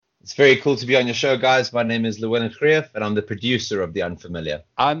It's very cool to be on your show, guys. My name is Llewelynn, and I'm the producer of The Unfamiliar.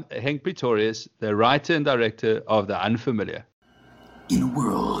 I'm Henk Pretorius, the writer and director of The Unfamiliar. In a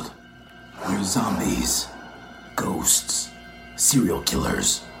world where zombies, ghosts, serial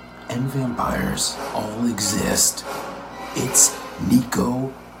killers, and vampires all exist, it's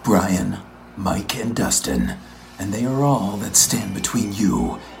Nico, Brian, Mike, and Dustin, and they are all that stand between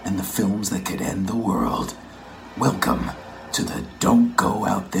you and the films that could end the world. Welcome to the Don't Go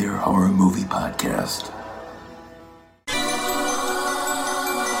Out There Horror Movie Podcast.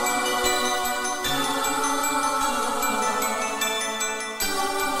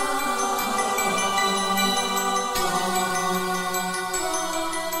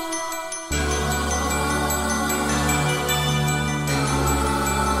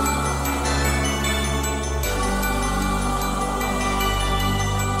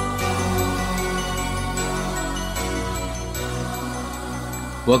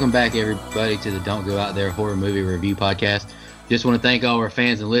 Welcome back, everybody, to the Don't Go Out There Horror Movie Review Podcast. Just want to thank all our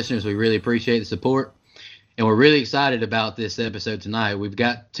fans and listeners. We really appreciate the support, and we're really excited about this episode tonight. We've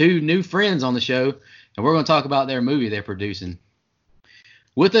got two new friends on the show, and we're going to talk about their movie they're producing.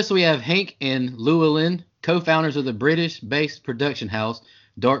 With us, we have Henk and Llewelynn, co-founders of the British-based production house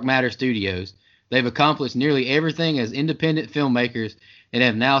Dark Matter Studios. They've accomplished nearly everything as independent filmmakers and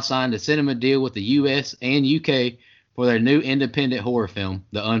have now signed a cinema deal with the U.S. and U.K. for their new independent horror film,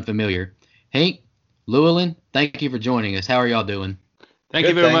 The Unfamiliar. Henk, Llewelynn, thank you for joining us. How are y'all doing? Thank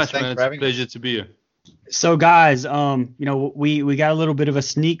you very much, man. It's a pleasure to be here. So, guys, we got a little bit of a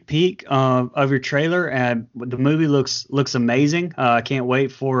sneak peek of your trailer, and the movie looks amazing. I can't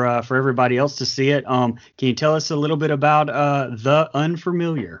wait for everybody else to see it. Can you tell us a little bit about The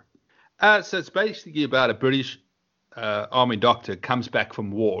Unfamiliar? So it's basically about a British army doctor comes back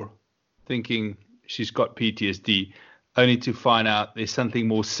from war, thinking she's got PTSD, only to find out there's something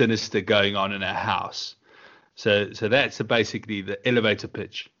more sinister going on in her house. So that's basically the elevator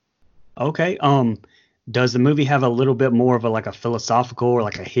pitch. Okay. Does the movie have a little bit more of a philosophical or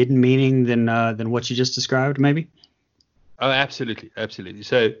a hidden meaning than what you just described, maybe? Oh, absolutely.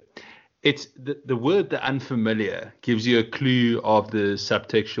 So it's the word "the unfamiliar" gives you a clue of the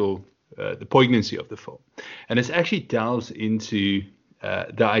subtextual, the poignancy of the film, and it actually delves into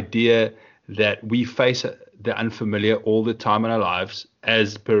the idea that we face the unfamiliar all the time in our lives,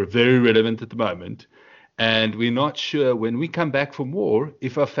 as per very relevant at the moment. And we're not sure when we come back from war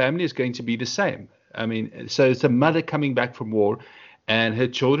if our family is going to be the same. I mean, so it's a mother coming back from war and her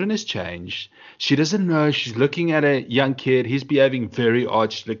children has changed. She doesn't know. She's looking at a young kid. He's behaving very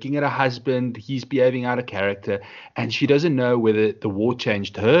odd. She's looking at her husband. He's behaving out of character. And she doesn't know whether the war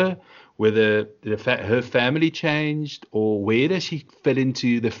changed her, whether her family changed, or where does she fit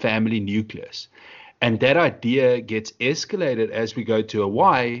into the family nucleus. And that idea gets escalated as we go to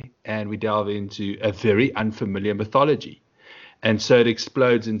Hawaii and we delve into a very unfamiliar mythology. And so it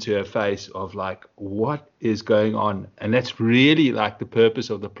explodes into her face of what is going on? And that's really the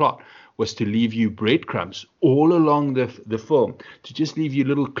purpose of the plot, was to leave you breadcrumbs all along the film, to just leave you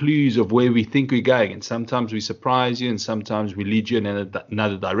little clues of where we think we're going. And sometimes we surprise you and sometimes we lead you in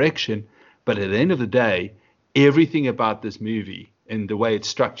another direction. But at the end of the day, everything about this movie and the way it's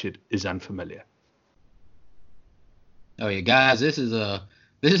structured is unfamiliar. Oh yeah, guys, this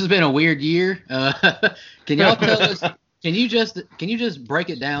has been a weird year. Can y'all tell us? Can you just break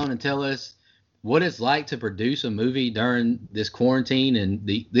it down and tell us what it's like to produce a movie during this quarantine and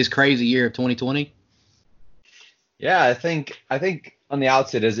this crazy year of 2020? Yeah, I think on the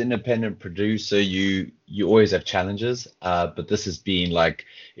outset, as an independent producer, you always have challenges. But this has been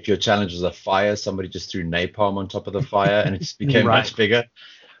if your challenge was a fire, somebody just threw napalm on top of the fire and it just became much bigger.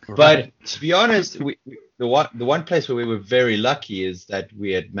 Right. But to be honest, the one place where we were very lucky is that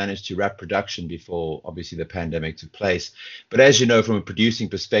we had managed to wrap production before, obviously, the pandemic took place. But as you know, from a producing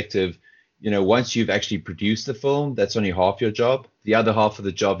perspective, once you've actually produced the film, that's only half your job. The other half of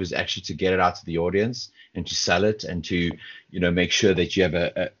the job is actually to get it out to the audience and to sell it and to, make sure that you have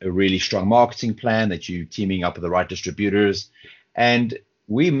a really strong marketing plan, that you're teaming up with the right distributors. And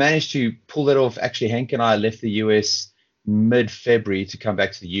we managed to pull that off. Actually, Henk and I left the US mid-February to come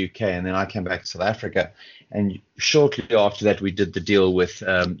back to the UK, and then I came back to South Africa. And shortly after that, we did the deal with,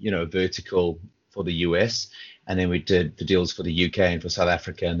 Vertical for the US, and then we did the deals for the UK and for South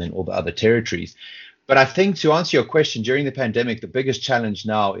Africa, and then all the other territories. But I think, to answer your question, during the pandemic, the biggest challenge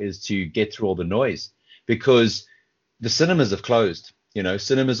now is to get through all the noise, because the cinemas have closed.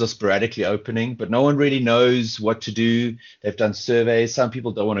 Cinemas are sporadically opening, but no one really knows what to do. They've done surveys. Some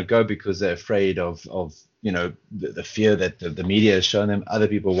people don't want to go because they're afraid of the fear that the media has shown them. Other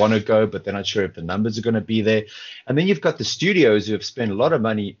people want to go, but they're not sure if the numbers are going to be there. And then you've got the studios who have spent a lot of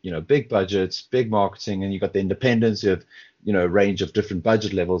money, big budgets, big marketing, and you've got the independents who have, a range of different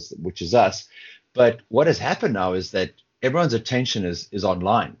budget levels, which is us. But what has happened now is that everyone's attention is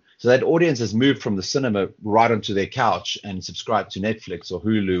online. So that audience has moved from the cinema right onto their couch and subscribed to Netflix or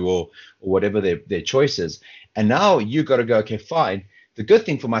Hulu or whatever their choice is. And now you've got to go, okay, fine. The good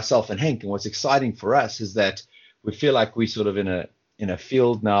thing for myself and Henk, and what's exciting for us, is that we feel like we're sort of in a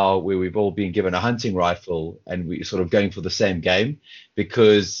field now where we've all been given a hunting rifle and we're sort of going for the same game,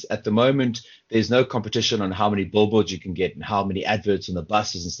 because at the moment there's no competition on how many billboards you can get and how many adverts on the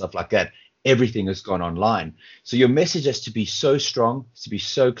buses and stuff like that. Everything has gone online. So your message has to be so strong, has to be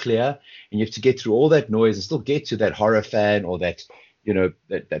so clear, and you have to get through all that noise and still get to that horror fan or that,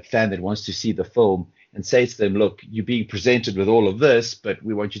 that fan that wants to see the film, and say to them, look, you're being presented with all of this, but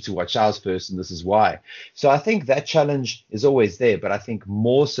we want you to watch ours first, and this is why. So I think that challenge is always there, but I think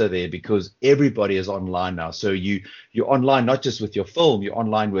more so there because everybody is online now. So you're online not just with your film, you're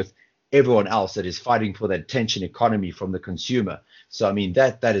online with everyone else that is fighting for that attention economy from the consumer. So, I mean,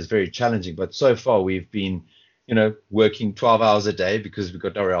 that is very challenging. But so far we've been, working 12 hours a day because we've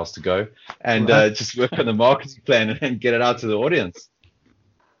got nowhere else to go, and just work on the marketing plan and get it out to the audience.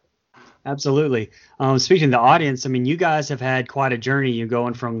 Absolutely. Speaking of the audience, I mean, you guys have had quite a journey. You're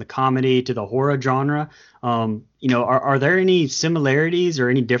going from the comedy to the horror genre. Are there any similarities or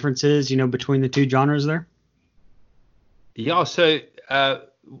any differences, between the two genres there? Yeah. So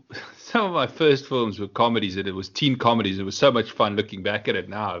some of my first films were comedies, and it was teen comedies. It was so much fun looking back at it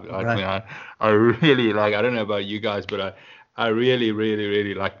now. Right. I really I don't know about you guys, but I really, really,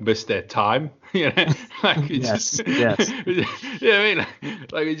 really miss that time. Yes. Yeah, I mean,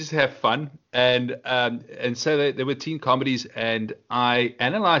 we just have fun, and so there were teen comedies, and I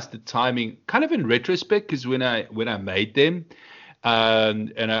analyzed the timing kind of in retrospect, because when I made them,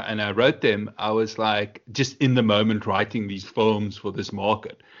 and I wrote them, I was just in the moment writing these films for this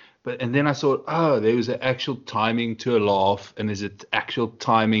market. And then I thought, there was an actual timing to a laugh, and there's an actual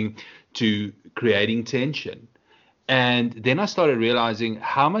timing to creating tension. And then I started realizing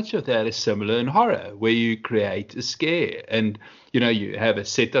how much of that is similar in horror, where you create a scare, and you have a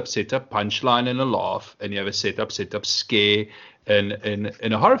setup, punchline, and a laugh, and you have a setup, scare, in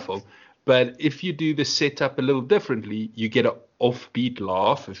a horror film. But if you do the setup a little differently, you get an offbeat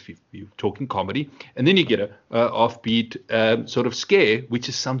laugh if you're talking comedy, and then you get a offbeat sort of scare, which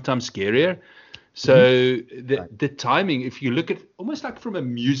is sometimes scarier. So the timing, if you look at almost like from a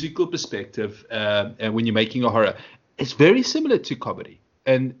musical perspective, and when you're making a horror, it's very similar to comedy.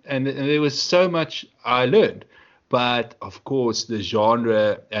 And there was so much I learned. But of course, the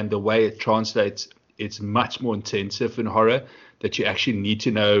genre and the way it translates, it's much more intensive in horror, that you actually need to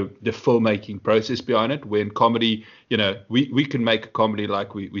know the filmmaking process behind it. When comedy, we can make a comedy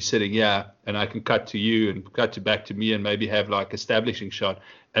like we're sitting here, and I can cut to you and cut back to me and maybe have establishing shot,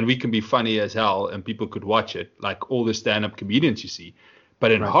 and we can be funny as hell and people could watch it, like all the stand-up comedians you see.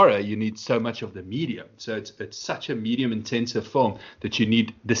 But in horror, you need so much of the medium. So it's such a medium-intensive film that you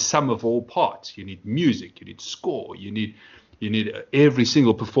need the sum of all parts. You need music, you need score, you need every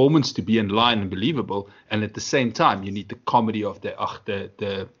single performance to be in line and believable, and at the same time, you need the comedy of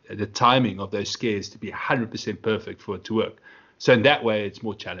the timing of those scares to be 100% perfect for it to work. So in that way, it's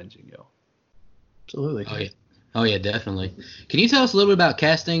more challenging. Yeah. Absolutely. Oh yeah, definitely. Can you tell us a little bit about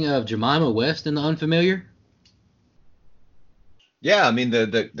casting of Jemima West in The Unfamiliar? Yeah, I mean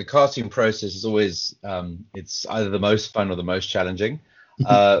the casting process is always it's either the most fun or the most challenging.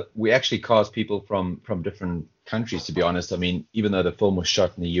 We actually cast people from different countries, to be honest. I mean, even though the film was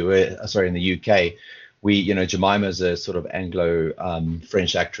shot in in the UK, Jemima is a sort of Anglo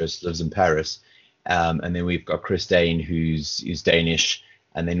French actress, lives in Paris, and then we've got Chris Dane, who's Danish,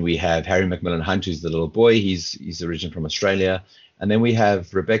 and then we have Harry Macmillan Hunt, who's the little boy. He's originally from Australia, and then we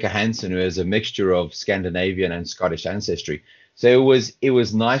have Rebecca Hansen, who has a mixture of Scandinavian and Scottish ancestry. So it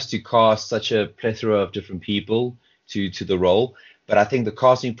was nice to cast such a plethora of different people to the role. But I think the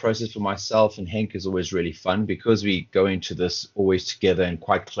casting process for myself and Henk is always really fun, because we go into this always together and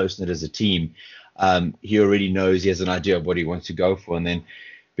quite close-knit as a team. He already knows, he has an idea of what he wants to go for. And then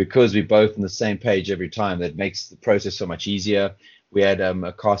because we're both on the same page every time, that makes the process so much easier. We had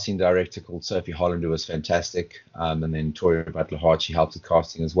a casting director called Sophie Holland, who was fantastic. And then Tori Butler-Hart, she helped with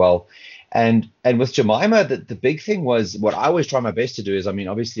casting as well. And with Jemima, the big thing was, what I always try my best to do is, I mean,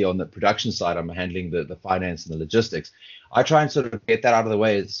 obviously on the production side, I'm handling the finance and the logistics. I try and sort of get that out of the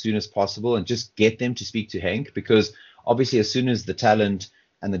way as soon as possible and just get them to speak to Henk, because obviously as soon as the talent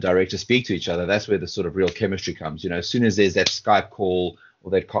and the director speak to each other, that's where the sort of real chemistry comes. As soon as there's that Skype call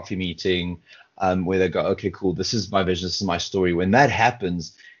or that coffee meeting, where they go, okay, cool, this is my vision, this is my story. When that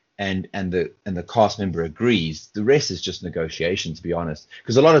happens, and the cast member agrees, the rest is just negotiation, to be honest.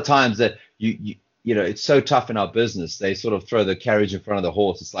 Because a lot of times that you know, it's so tough in our business. They sort of throw the carriage in front of the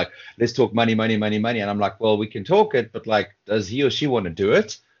horse. It's like, let's talk money, money, money, money. And I'm like, well, we can talk it, but like, does he or she want to do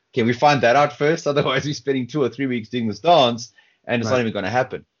it? Can we find that out first? Otherwise, we're spending 2 or 3 weeks doing this dance, and it's not even going to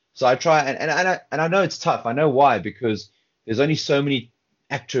happen. So I try, and I know it's tough. I know why, because there's only so many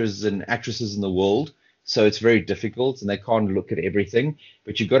actors and actresses in the world. So it's very difficult, and they can't look at everything.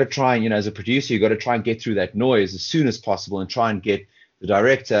 But you've got to try and, you know, as a producer, you've got to try and get through that noise as soon as possible, and try and get the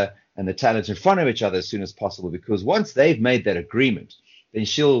director and the talent in front of each other as soon as possible. Because once they've made that agreement, then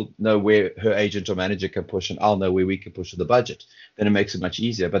she'll know where her agent or manager can push, and I'll know where we can push the budget. Then it makes it much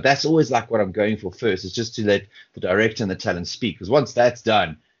easier. But that's always like what I'm going for first, is just to let the director and the talent speak. Because once that's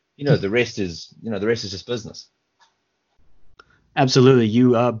done, you know, the rest is just business. Absolutely.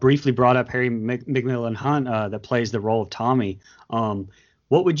 You briefly brought up Harry McMillan Hunt that plays the role of Tommy.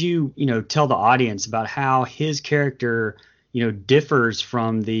 What would you tell the audience about how his character differs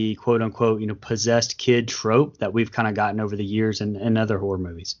from the quote unquote possessed kid trope that we've kind of gotten over the years in other horror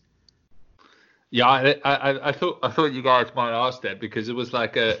movies? Yeah, I thought you guys might ask that, because it was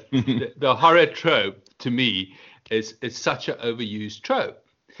like the horror trope to me is such an overused trope.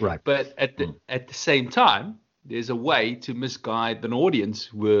 Right. But at the same time, there's a way to misguide an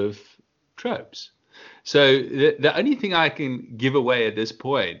audience with tropes. So the only thing I can give away at this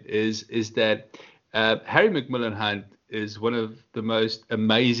point is that Harry McMillan Hunt is one of the most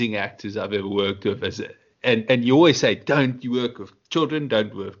amazing actors I've ever worked with. And you always say, don't you work with children,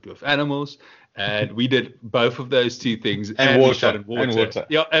 don't work with animals. And we did both of those two things. And water. And water.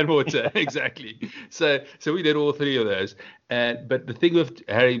 Yeah, and water, exactly. So we did all three of those. But the thing with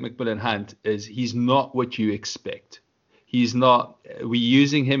Harry McMillan Hunt is he's not what you expect. He's not. We're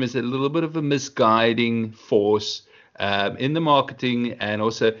using him as a little bit of a misguiding force in the marketing, and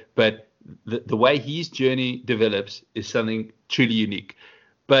also, but the way his journey develops is something truly unique.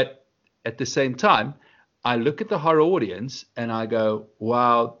 But at the same time, I look at the horror audience and I go,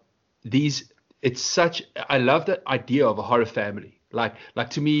 wow, I love the idea of a horror family. Like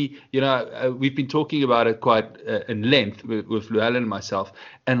to me, we've been talking about it quite in length with Llewelynn and myself,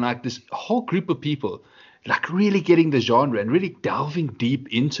 and like this whole group of people, like really getting the genre and really delving deep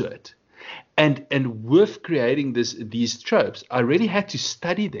into it. And with creating these tropes, I really had to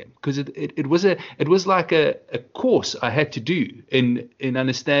study them, because it was like a course I had to do in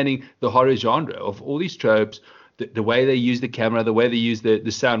understanding the horror genre of all these tropes, the way they use the camera, the way they use the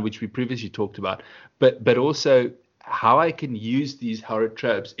sound, which we previously talked about, but also how I can use these horror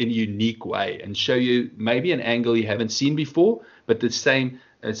tropes in a unique way and show you maybe an angle you haven't seen before, but at the same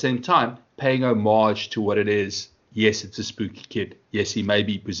time paying homage to what it is. Yes, it's a spooky kid. Yes, he may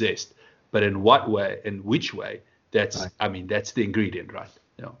be possessed. But in what way, in which way? That's the ingredient, right?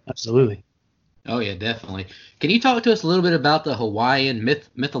 Absolutely. Oh yeah, definitely. Can you talk to us a little bit about the Hawaiian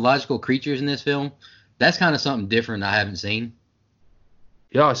mythological creatures in this film? That's kind of something different I haven't seen.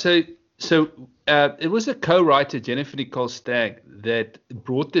 Yeah. So it was a co-writer, Jennifer Nicole Stagg, that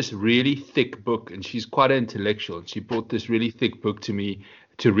brought this really thick book, and she's quite an intellectual. She brought this really thick book to me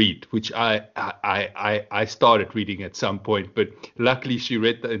to read, which I started reading at some point, but luckily she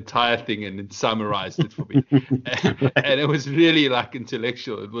read the entire thing and then summarized it for me. And it was really like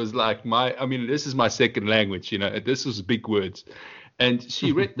intellectual. It was like this is my second language, this was big words. And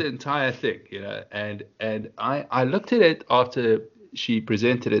she read the entire thing, and I looked at it after she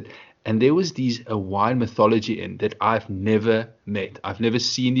presented it, and there was these Hawaiian mythology in that I've never met. I've never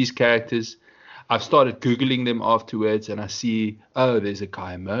seen these characters. I've started Googling them afterwards, and I see, there's a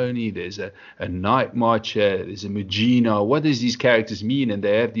Kaimoni, there's a Night Marcher, there's a Mugina. What does these characters mean? And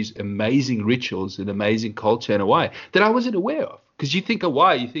they have these amazing rituals and amazing culture in Hawaii that I wasn't aware of. Because you think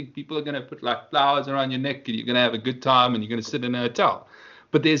Hawaii, you think people are going to put like flowers around your neck and you're going to have a good time and you're going to sit in a hotel.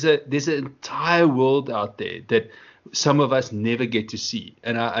 But there's an entire world out there that some of us never get to see.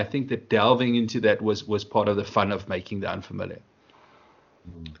 And I think that delving into that was part of the fun of making the unfamiliar.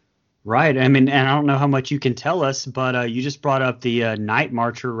 Right. I mean, and I don't know how much you can tell us, but you just brought up the Night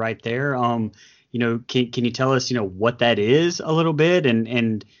Marcher right there. Can you tell us, what that is a little bit?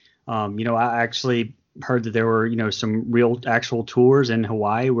 And I actually heard that there were, some real actual tours in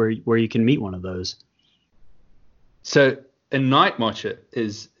Hawaii where you can meet one of those. So a Night Marcher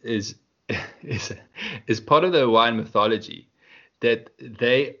is part of the Hawaiian mythology, that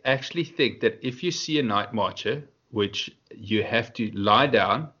they actually think that if you see a Night Marcher, which you have to lie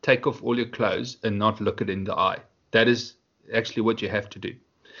down, take off all your clothes, and not look it in the eye. That is actually what you have to do.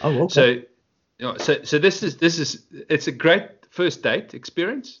 Oh, okay. So this is it's a great first date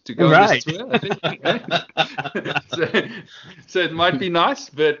experience to go on this tour, I think. so it might be nice,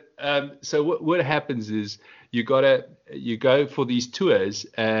 but so what happens is you go for these tours,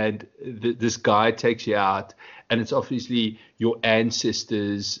 and this guy takes you out, and it's obviously your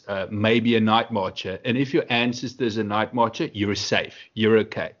ancestors, maybe a night marcher. And if your ancestors are a night marcher, you're safe, you're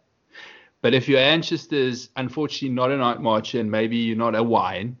okay. But if your ancestors, unfortunately, not a night marcher, and maybe you're not a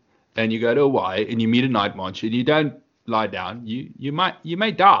Hawaiian, and you go to Hawaii and you meet a night marcher and you don't lie down, you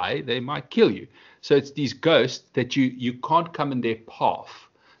may die. They might kill you. So it's these ghosts that you can't come in their path.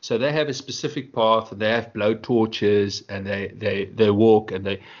 So they have a specific path, and they have blow torches, and they walk, and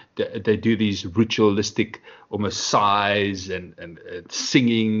they do these ritualistic almost sighs and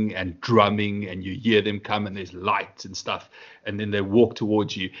singing and drumming, and you hear them come, and there's lights and stuff, and then they walk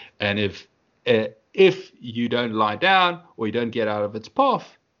towards you. And if you don't lie down or you don't get out of its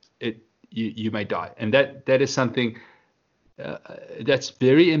path, you may die. And that is something that's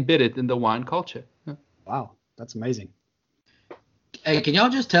very embedded in the Hawaiian culture. Wow, that's amazing. Hey, can y'all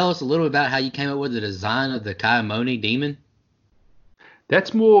just tell us a little about how you came up with the design of the Kaimoni demon?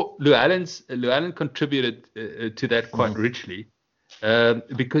 That's more Llewelynn contributed to that quite richly,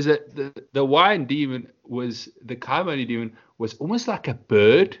 because the Hawaiian demon the Kaimoni demon was almost like a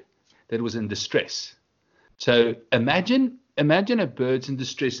bird that was in distress. So imagine a bird's in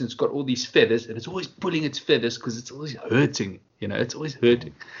distress, and it's got all these feathers, and it's always pulling its feathers because it's always hurting. It's always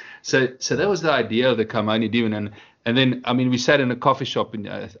hurting. So that was the idea of the Kaimoni demon. And then, I mean, we sat in a coffee shop, and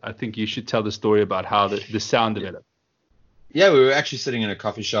I think you should tell the story about how the sound developed. Yeah, we were actually sitting in a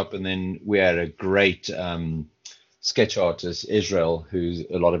coffee shop, and then we had a great sketch artist, Israel, who's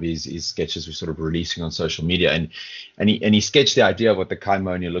a lot of his sketches were sort of releasing on social media, and he sketched the idea of what the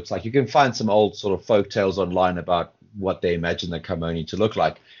Kaimoni looks like. You can find some old sort of folk tales online about what they imagine the Kaimoni to look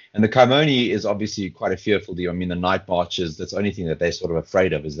like. And the Kaimoni is obviously quite a fearful deal. I mean, the night marchers, that's the only thing that they're sort of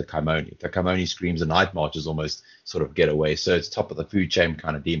afraid of is the Kaimoni. If the Kaimoni screams, the night marchers almost sort of get away. So it's top of the food chain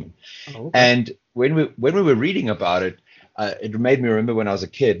kind of demon. Oh, okay. And when we were reading about it, it made me remember when I was a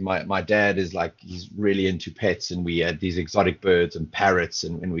kid. My dad he's really into pets, and we had these exotic birds and parrots,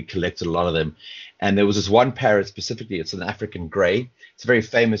 and we collected a lot of them. And there was this one parrot specifically. It's an African grey. It's a very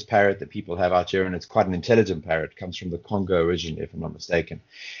famous parrot that people have out here, and it's quite an intelligent parrot. It comes from the Congo originally, if I'm not mistaken.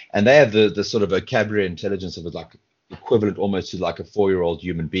 And they have the sort of vocabulary intelligence of like equivalent almost to like a 4-year-old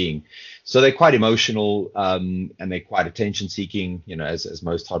human being. So they're quite emotional, and they're quite attention seeking, as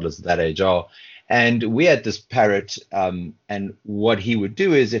most toddlers at that age are. And we had this parrot, and what he would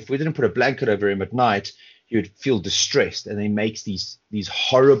do is, if we didn't put a blanket over him at night, he would feel distressed, and he makes these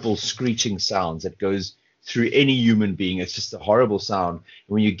horrible screeching sounds that goes through any human being. It's just a horrible sound. And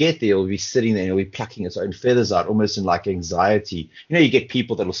when you get there, it'll be sitting there and it'll be plucking its own feathers out, almost in like anxiety. You get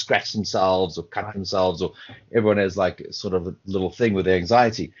people that'll scratch themselves or cut themselves, or everyone has like sort of a little thing with their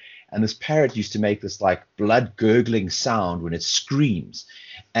anxiety. And this parrot used to make this like blood gurgling sound when it screams.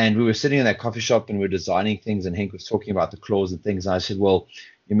 And we were sitting in that coffee shop, and we were designing things, and Henk was talking about the claws and things. And I said, well,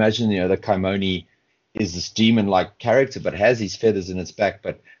 imagine, the Kaimoni is this demon-like character, but has these feathers in its back,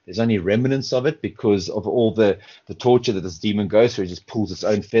 but there's only remnants of it because of all the torture that this demon goes through. It just pulls its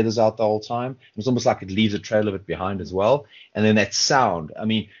own feathers out the whole time. It's almost like it leaves a trail of it behind as well. And then that sound, I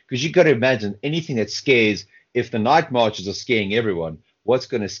mean, because you've got to imagine anything that scares, if the night marchers are scaring everyone, what's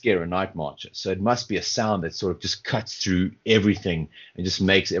going to scare a night marcher? So it must be a sound that sort of just cuts through everything and just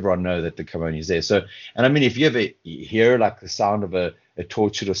makes everyone know that the Kaimoni is there. So, and I mean, if you ever hear like the sound of a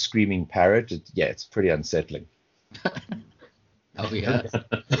tortured or screaming parrot, it's pretty unsettling. Oh yeah.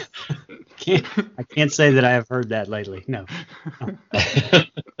 I can't say that I have heard that lately. No.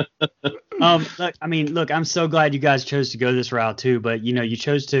 Look, I'm so glad you guys chose to go this route too, but you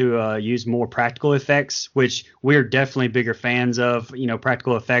chose to use more practical effects, which we're definitely bigger fans of,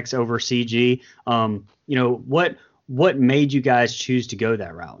 practical effects over CG. What made you guys choose to go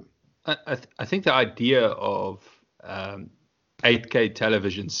that route? I think the idea of 8K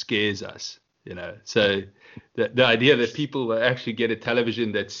television scares us, so the idea that people will actually get a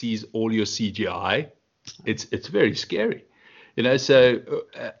television that sees all your CGI, it's very scary. So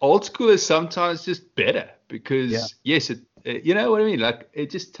old school is sometimes just better because yes, you know what I mean? Like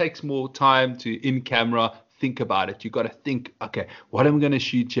it just takes more time to in camera think about it. You got to think, okay, what am I going to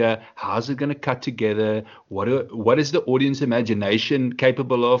shoot here? How's it going to cut together? What is the audience imagination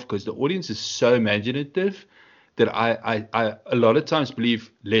capable of? Because the audience is so imaginative that I a lot of times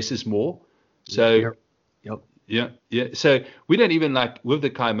believe less is more. So Yep. Yeah. So we don't even with the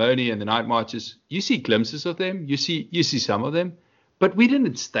Kaimoni and the night marches, you see glimpses of them. You see some of them, but we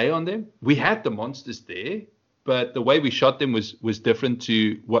didn't stay on them. We had the monsters there, but the way we shot them was different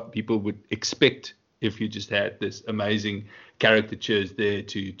to what people would expect if you just had this amazing caricatures there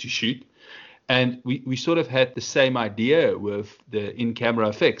to shoot. And we sort of had the same idea with the in-camera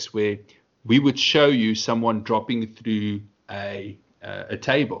effects, where we would show you someone dropping through a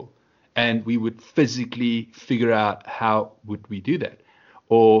table, and we would physically figure out how would we do that.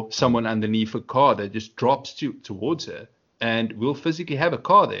 Or someone underneath a car that just drops towards her, and we'll physically have a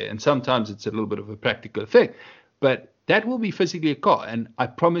car there. And sometimes it's a little bit of a practical effect, but that will be physically a car. And I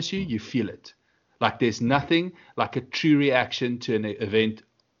promise you feel it. Like there's nothing like a true reaction to an event,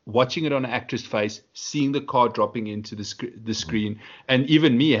 watching it on an actor's face, seeing the car dropping into the screen, and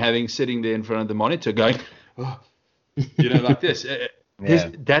even me sitting there in front of the monitor going, oh, like this.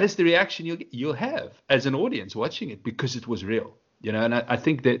 That is the reaction you'll have as an audience watching it, because it was real. And I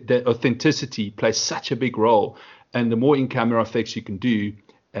think that authenticity plays such a big role. And the more in-camera effects you can do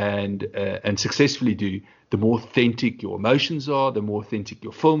and successfully do, the more authentic your emotions are, the more authentic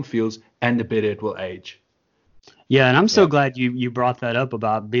your film feels, and the better it will age. Yeah, and I'm so glad you brought that up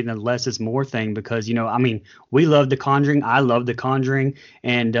about being the less is more thing, because, we love The Conjuring. I love The Conjuring.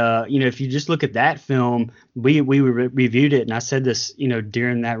 And, if you just look at that film, we reviewed it. And I said this,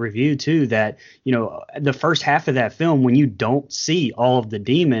 during that review, too, that, the first half of that film, when you don't see all of the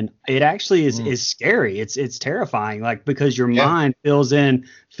demon, it actually is scary. It's terrifying, like, because your mind fills in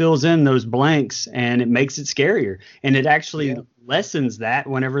those blanks, and it makes it scarier. And it actually lessens that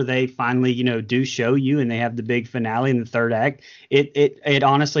whenever they finally do show you, and they have the big finale in the third act. It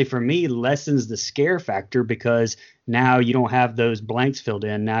honestly, for me, lessens the scare factor, because now you don't have those blanks filled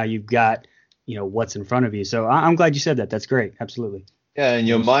in. Now you've got what's in front of you. So I'm glad you said that. That's great. Absolutely. Yeah, and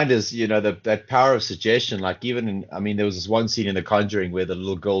your mind is that power of suggestion. Like even there was this one scene in The Conjuring where the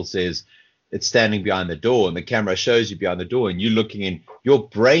little girl says it's standing behind the door, and the camera shows you behind the door, and you're looking in, your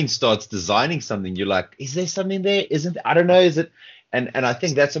brain starts designing something. You're like, is there something there? I don't know. Is it? And I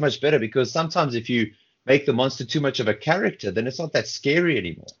think that's so much better, because sometimes if you make the monster too much of a character, then it's not that scary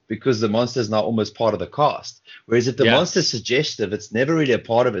anymore, because the monster is now almost part of the cast. Whereas if the monster's suggestive, it's never really a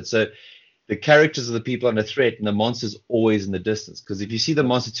part of it. So the characters are the people under threat, and the monster's always in the distance. Because if you see the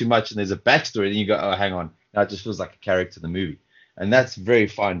monster too much and there's a backstory, then you go, oh, hang on, now it just feels like a character in the movie. And that's very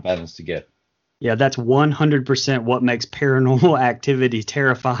fine balance to get. Yeah, that's 100% what makes Paranormal Activity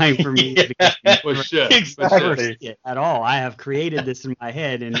terrifying for me. For sure. Exactly. At all. I have created this in my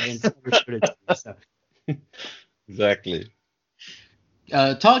head and never showed it to you. So. Exactly.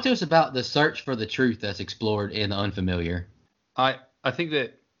 Talk to us about the search for the truth that's explored in The Unfamiliar. I think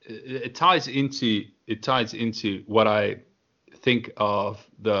that it ties into what I think of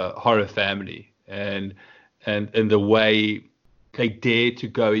the horror family and the way they dare to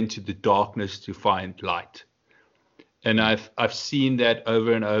go into the darkness to find light. And I've seen that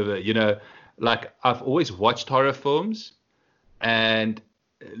over and over. Like I've always watched horror films, and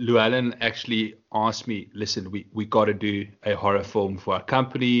Llewelynn actually asked me, listen, we got to do a horror film for our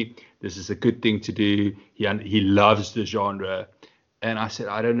company. This is a good thing to do. He loves the genre. And I said,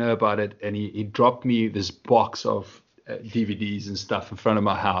 I don't know about it. And he dropped me this box of DVDs and stuff in front of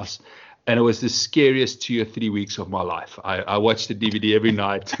my house. And it was the scariest 2 or 3 weeks of my life. I watched the DVD every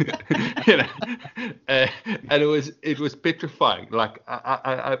night, and it was petrifying. Like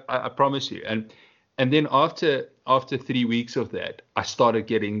I promise you. And then after 3 weeks of that, I started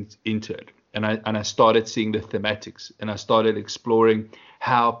getting into it, and I started seeing the thematics, and I started exploring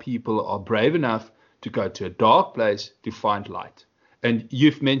how people are brave enough to go to a dark place to find light. And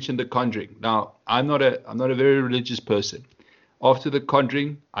you've mentioned The Conjuring. Now, I'm not a very religious person. After The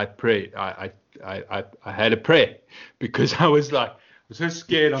Conjuring, I prayed. I had a prayer, because I was so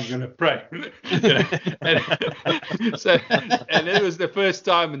scared I'm going to pray. and it was the first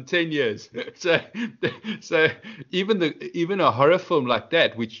time in 10 years. So even a horror film like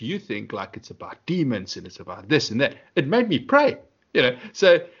that, which you think like it's about demons and it's about this and that, it made me pray.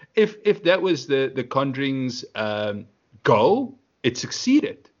 So if that was the Conjuring's goal, it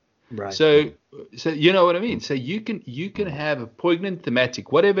succeeded. Right. So you know what I mean? So you can have a poignant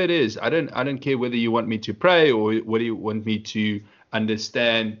thematic, whatever it is. I don't care whether you want me to pray or whether you want me to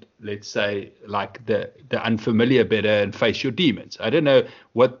understand, let's say, like the unfamiliar better and face your demons. I don't know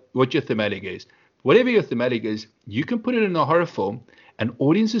what your thematic is. Whatever your thematic is, you can put it in a horror film, and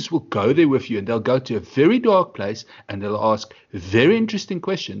audiences will go there with you, and they'll go to a very dark place, and they'll ask very interesting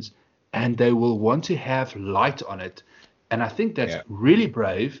questions, and they will want to have light on it. And I think that's really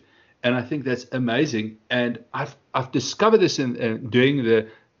brave. And I think that's amazing. And I've discovered this in doing the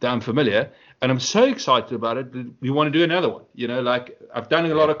Unfamiliar, and I'm so excited about it that we want to do another one. Like I've done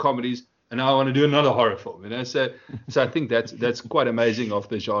a lot of comedies, and now I want to do another horror film. So I think that's quite amazing of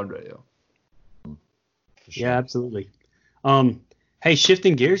the genre. Yeah, absolutely. Hey,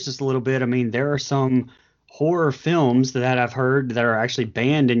 shifting gears just a little bit. I mean, there are some horror films that I've heard that are actually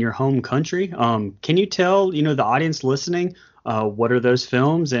banned in your home country. Can you tell, the audience listening, what are those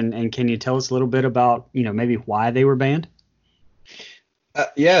films, and can you tell us a little bit about, maybe why they were banned?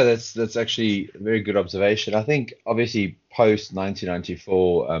 Yeah, that's actually a very good observation. I think obviously post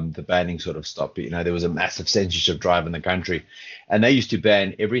 1994, the banning sort of stopped. There was a massive censorship drive in the country, and they used to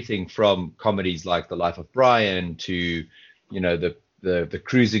ban everything from comedies like The Life of Brian to, the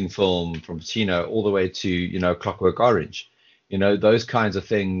cruising film from Pacino, all the way to, Clockwork Orange. Those kinds of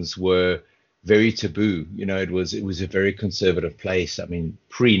things were very taboo. It was a very conservative place. I mean,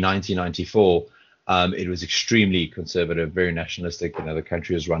 pre 1994. It was extremely conservative, very nationalistic. The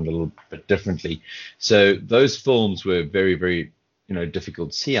country was run a little bit differently. So those films were very, very,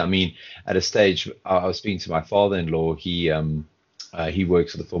 difficult to see. I mean, at a stage, I was speaking to my father-in-law. He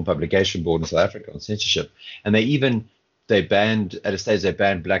works for the Film Publication Board in South Africa on censorship, and they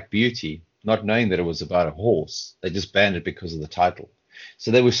banned Black Beauty, not knowing that it was about a horse. They just banned it because of the title.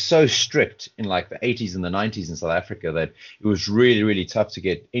 So they were so strict in like the 80s and the 90s in South Africa that it was really, really tough to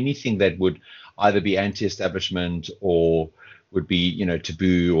get anything that would either be anti-establishment or would be,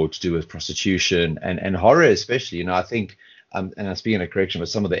 taboo or to do with prostitution and horror especially. I think, and I'm speaking of correction, but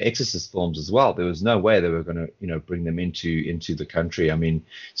some of the Exorcist films as well, there was no way they were going to, bring them into the country. I mean,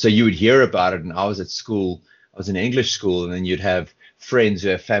 so you would hear about it, and I was at school, I was in English school, and then you'd have friends who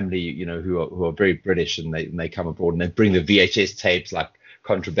have family, who are very British, and they come abroad and they bring the VHS tapes like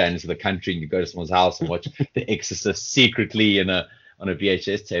contraband into the country, and you go to someone's house and watch The Exorcist secretly on a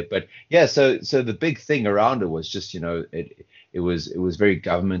VHS tape. But yeah, so the big thing around it was just, it was very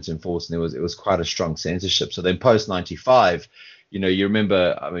government enforced, and it was quite a strong censorship. So then post 95, you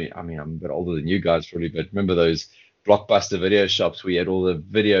remember, I mean I'm a bit older than you guys probably, but remember those Blockbuster video shops where you had all the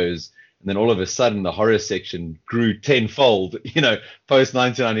videos, and then all of a sudden the horror section grew tenfold. Post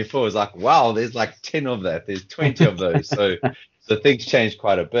 1994 is like, wow, there's like 10 of that, there's 20 of those. So things changed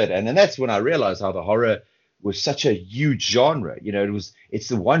quite a bit, and then that's when I realized how the horror was such a huge genre. It's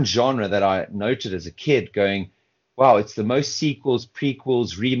the one genre that I noted as a kid going, wow, it's the most sequels,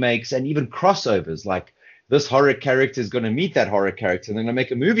 prequels, remakes, and even crossovers. Like, this horror character is going to meet that horror character, and they're going to make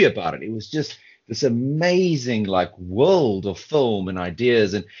a movie about it. It was just this amazing like world of film and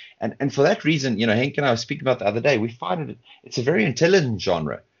ideas. And for that reason, Henk and I were speaking about the other day, we find it's a very intelligent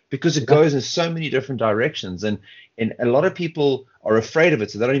genre because it goes in so many different directions. And a lot of people are afraid of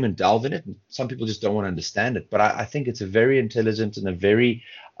it, so they don't even delve in it. And some people just don't want to understand it. But I think it's a very intelligent and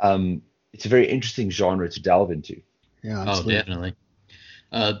it's a very interesting genre to delve into. Yeah, absolutely. Oh, definitely.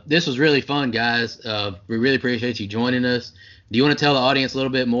 This was really fun, guys. We really appreciate you joining us. Do you want to tell the audience a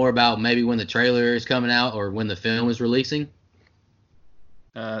little bit more about maybe when the trailer is coming out or when the film is releasing?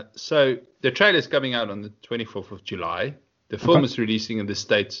 So the trailer is coming out on the 24th of July. The film is releasing in the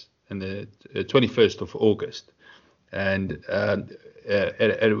States on the 21st of August. And then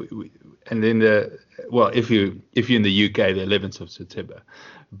if you're in the UK, the 11th of September.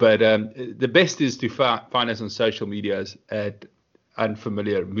 But the best is to find us on social medias at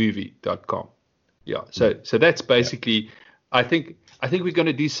unfamiliarmovie.com. Yeah. So that's basically. I think we're going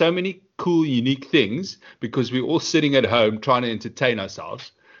to do so many cool, unique things because we're all sitting at home trying to entertain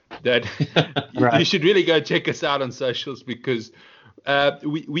ourselves that right. You should really go check us out on socials because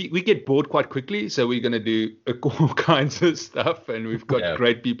we get bored quite quickly. So we're going to do all kinds of stuff, and we've got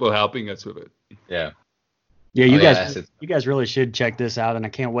great people helping us with it. Yeah. Yeah, you guys really should check this out, and I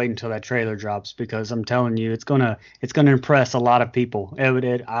can't wait until that trailer drops because I'm telling you, it's gonna impress a lot of people.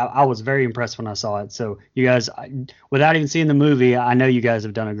 I was very impressed when I saw it. So you guys, without even seeing the movie, I know you guys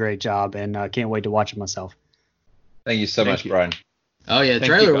have done a great job, and I can't wait to watch it myself. Thank you so much, Brian. Oh yeah, the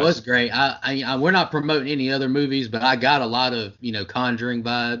trailer was great. We're not promoting any other movies, but I got a lot of Conjuring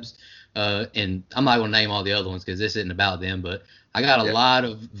vibes, and I'm not gonna name all the other ones because this isn't about them, but I got a lot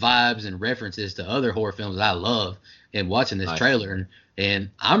of vibes and references to other horror films that I love in watching this trailer. And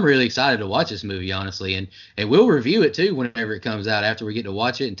I'm really excited to watch this movie, honestly. And we'll review it, too, whenever it comes out. After we get to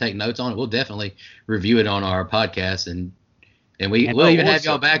watch it and take notes on it, we'll definitely review it on our podcast. And we'll even have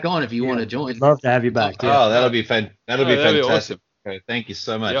y'all back on if you want to join. We'd love to have you back. Oh, that'll be fun. That'll be fantastic. Awesome. Okay, thank you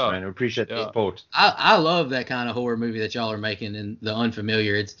so much, man. I appreciate the support. I love that kind of horror movie that y'all are making and the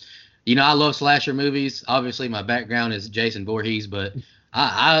unfamiliar. It's I love slasher movies. Obviously, my background is Jason Voorhees, but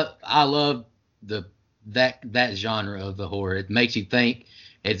I love that genre of the horror. It makes you think.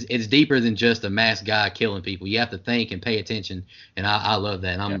 It's deeper than just a masked guy killing people. You have to think and pay attention, and I love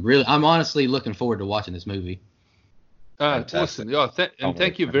that. And I'm honestly looking forward to watching this movie. Awesome. Yeah,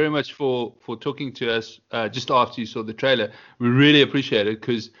 thank you very much for talking to us just after you saw the trailer. We really appreciate it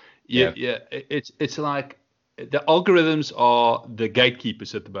because it's like the algorithms are the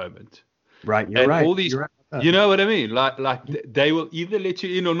gatekeepers at the moment. Right. You're And right. all these, You're right. you know what I mean? Like they will either let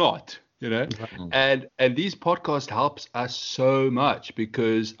you in or not, you know? And these podcasts helps us so much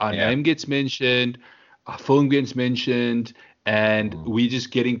because our name gets mentioned, our film gets mentioned, and we're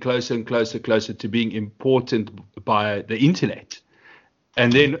just getting closer and closer to being important by the internet.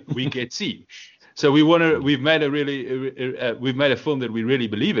 And then we get seen. So we've made a film that we really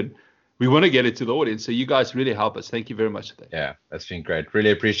believe in. We want to get it to the audience. So you guys really help us. Thank you very much today. Yeah, that's been great. Really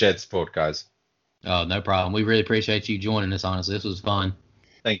appreciate the support, guys. Oh, no problem. We really appreciate you joining us, honestly. This was fun.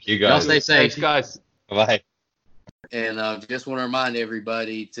 Thank you, Y'all guys. stay safe. Thanks, guys. Bye. And just want to remind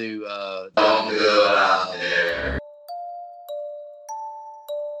everybody to don't go out there.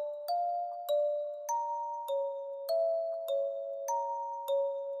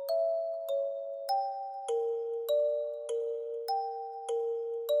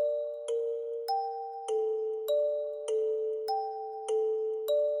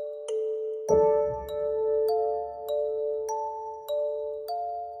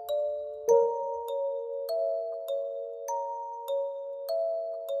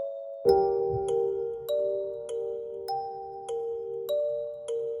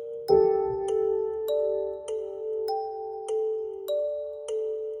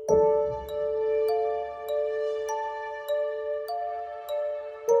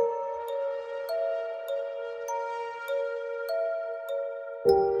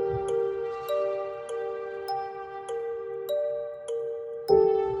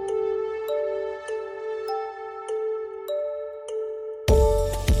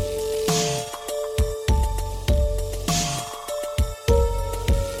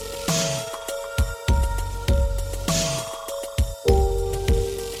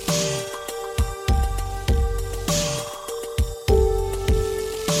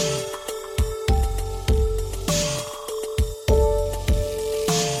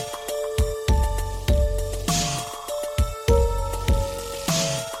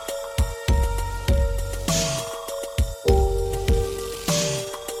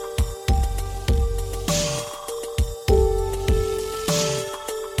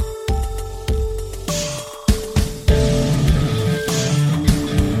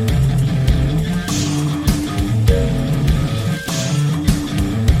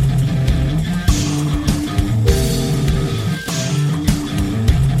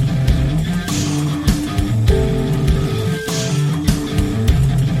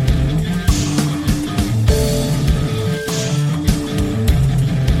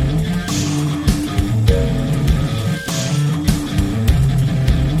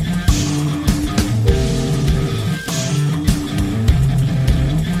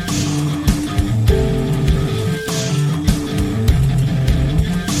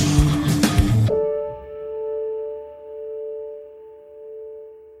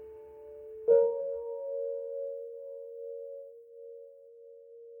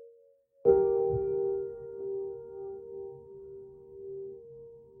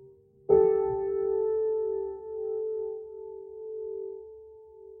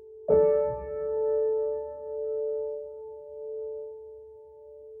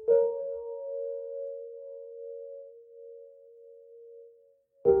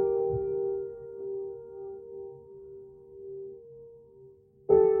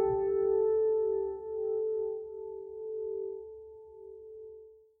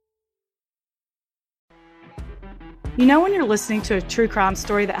 You know when you're listening to a true crime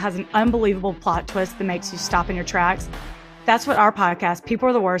story that has an unbelievable plot twist that makes you stop in your tracks? That's what our podcast, People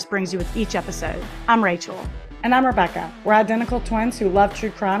Are the Worst, brings you with each episode. I'm Rachel. And I'm Rebecca. We're identical twins who love true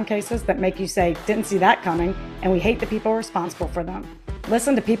crime cases that make you say, didn't see that coming, and we hate the people responsible for them.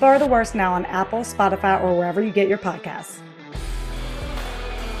 Listen to People Are the Worst now on Apple, Spotify, or wherever you get your podcasts.